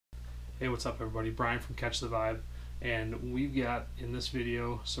Hey, what's up everybody? Brian from Catch the Vibe, and we've got in this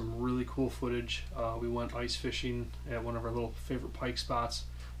video some really cool footage. We went ice fishing at one of our little favorite pike spots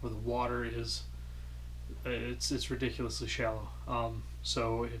where the water is it's ridiculously shallow.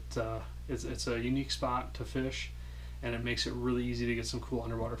 It's a unique spot to fish, and it makes it really easy to get some cool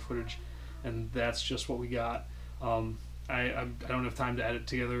underwater footage, and that's just what we got. I don't have time to edit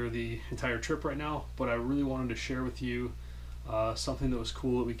together the entire trip right now, but I really wanted to share with you something that was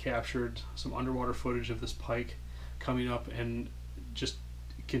cool that we captured, some underwater footage of this pike coming up and just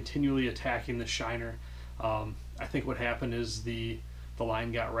continually attacking the shiner. I think what happened is the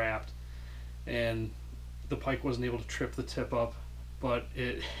line got wrapped and the pike wasn't able to trip the tip up, but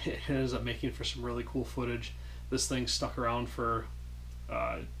it ends up making for some really cool footage. This thing stuck around for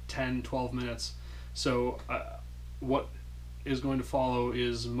 10-12 minutes. So what is going to follow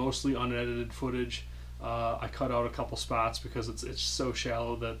is mostly unedited footage. I cut out a couple spots because it's so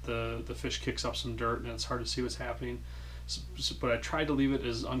shallow that the fish kicks up some dirt and it's hard to see what's happening. But I tried to leave it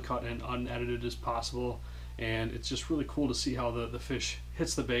as uncut and unedited as possible, and it's just really cool to see how the fish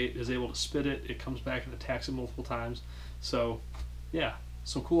hits the bait, is able to spit it, it comes back and attacks it multiple times. So yeah,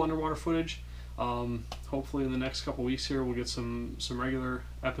 some cool underwater footage. Hopefully in the next couple weeks here we'll get some regular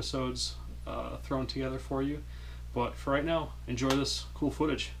episodes thrown together for you. But for right now, enjoy this cool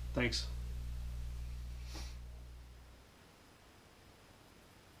footage. Thanks.